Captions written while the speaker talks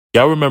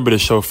Y'all remember the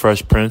show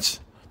Fresh Prince?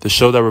 The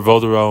show that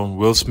revolved around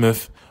Will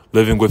Smith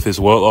living with his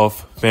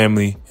well-off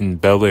family in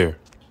Bel Air.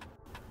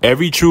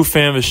 Every true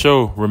fan of the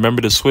show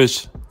remembered the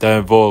switch that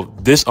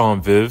involved this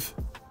on Viv.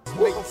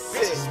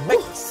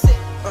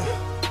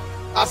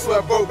 I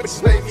swear bro,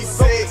 bitches make me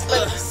sick.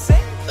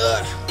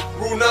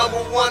 Rule number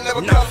one,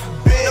 never come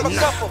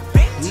for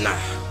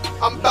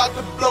bitch. I'm about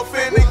to blow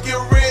fin and get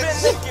rich.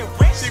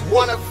 She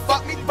wanna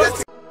fuck me,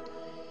 but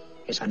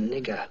it's a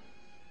nigga.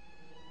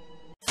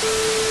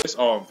 It's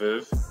on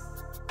Viv.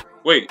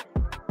 Wait,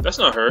 that's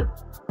not her.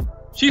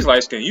 She's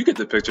light-skinned, you get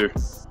the picture.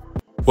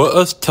 What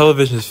us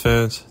television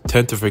fans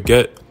tend to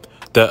forget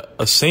that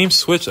a same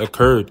switch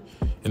occurred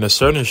in a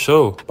certain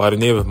show by the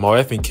name of My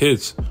Wife and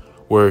Kids,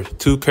 where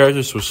two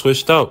characters were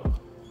switched out.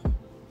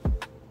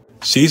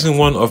 Season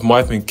 1 of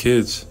My Wife and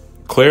Kids,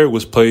 Claire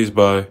was played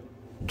by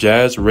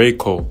Jazz Ray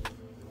Cole.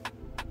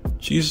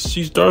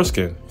 She's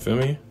dark-skinned, feel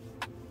me?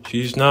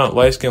 She's not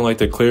light-skinned like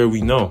the Claire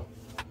we know.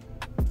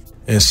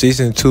 In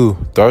Season 2,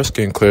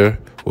 dark-skinned Claire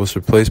was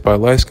replaced by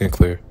light-skinned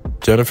Claire,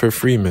 Jennifer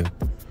Freeman.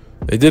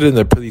 They did it in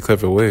a pretty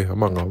clever way, I'm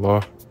not gonna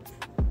lie.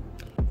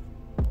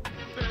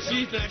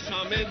 She's not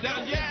coming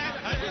down, yeah,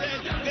 I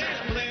said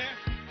that, Claire.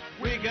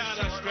 We got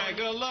a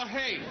straggler,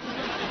 hey.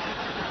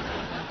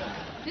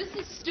 This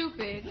is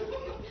stupid.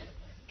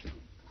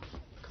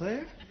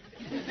 Claire?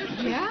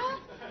 Yeah?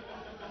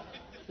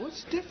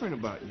 What's different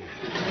about you?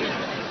 What are you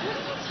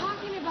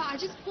talking about? I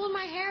just pulled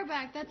my hair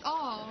back, that's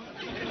all.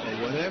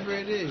 Well, whatever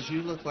it is,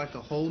 you look like a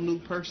whole new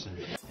person.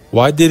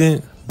 Why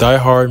didn't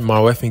die-hard My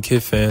Wife and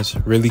Kid fans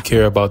really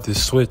care about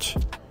this switch?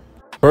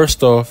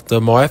 First off, the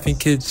My Wife and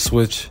Kid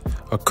switch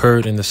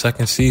occurred in the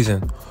 2nd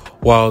season,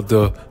 while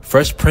the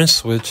Fresh Prince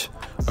switch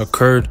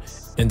occurred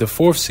in the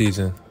 4th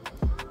season.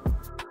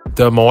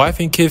 The My Wife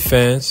and Kid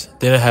fans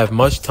didn't have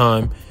much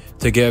time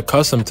to get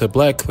accustomed to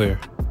Black Claire.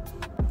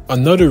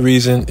 Another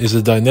reason is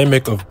the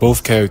dynamic of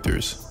both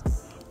characters.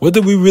 What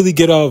did we really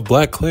get out of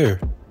Black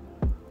Claire?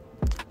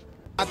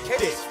 I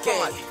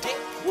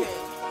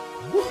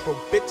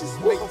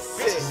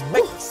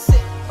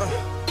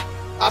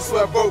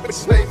swear bro,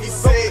 bitches make me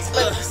sick.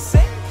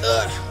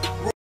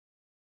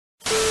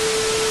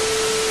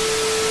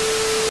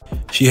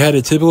 She had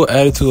a typical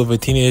attitude of a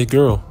teenage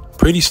girl,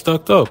 pretty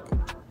stuck up.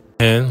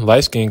 And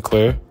light-skinned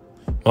Claire,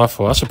 my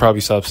fault, I should probably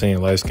stop saying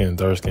light-skinned and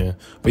dark-skinned,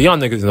 but y'all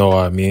niggas know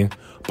what I mean.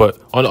 But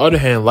on the other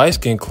hand,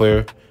 light-skinned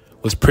Claire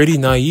was pretty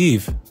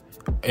naive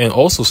and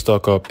also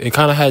stuck up. It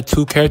kind of had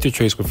two character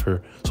traits with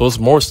her, so it's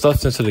more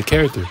substance to the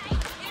character.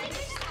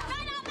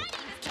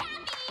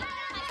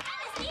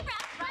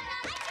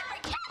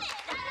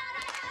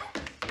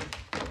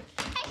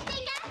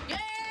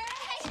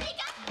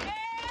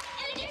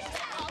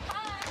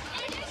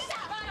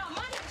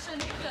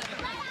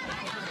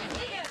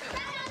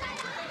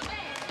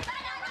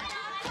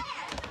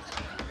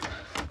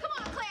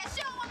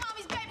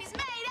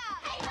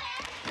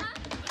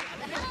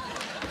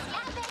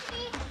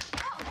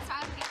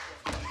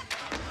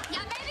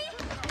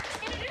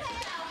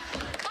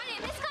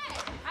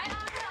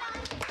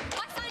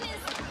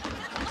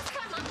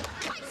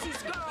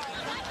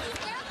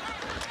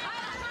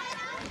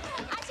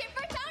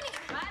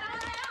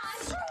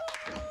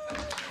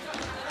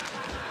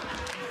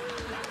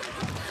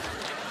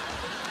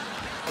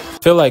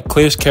 I feel like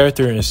Claire's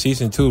character in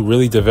Season 2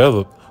 really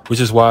developed, which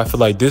is why I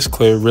feel like this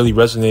Claire really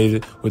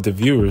resonated with the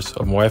viewers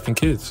of My Wife and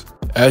Kids.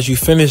 As you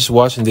finish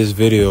watching this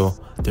video,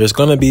 there's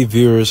gonna be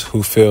viewers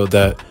who feel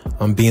that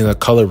I'm being a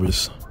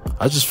colorist.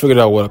 I just figured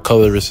out what a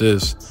colorist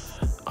is.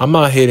 I'm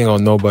not hating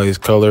on nobody's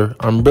color.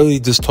 I'm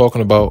really just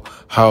talking about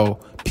how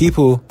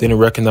people didn't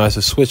recognize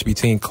the switch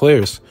between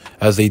Claire's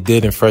as they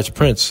did in Fresh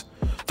Prince.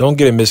 Don't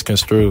get it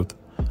misconstrued.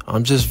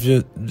 This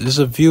is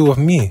a view of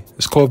me.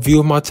 It's called View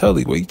of My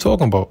Telly. What are you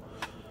talking about?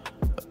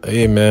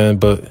 Hey man,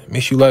 but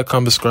make sure you like,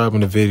 comment, subscribe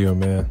on the video,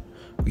 man.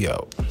 We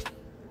out.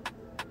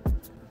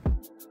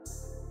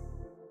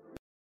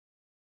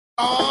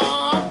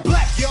 I'm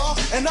black, y'all,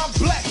 and I'm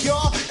black,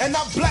 y'all, and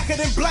I'm blacker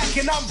than black,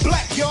 and I'm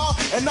black, y'all,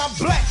 and I'm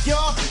black,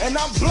 y'all, and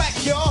I'm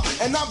black, y'all,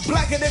 and I'm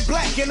blacker than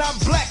black, and I'm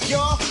black,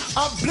 y'all.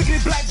 I'm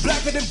blickety black,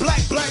 blacker than black,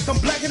 black. I'm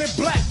blacker than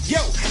black,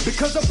 yo,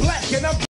 because I'm black, and I'm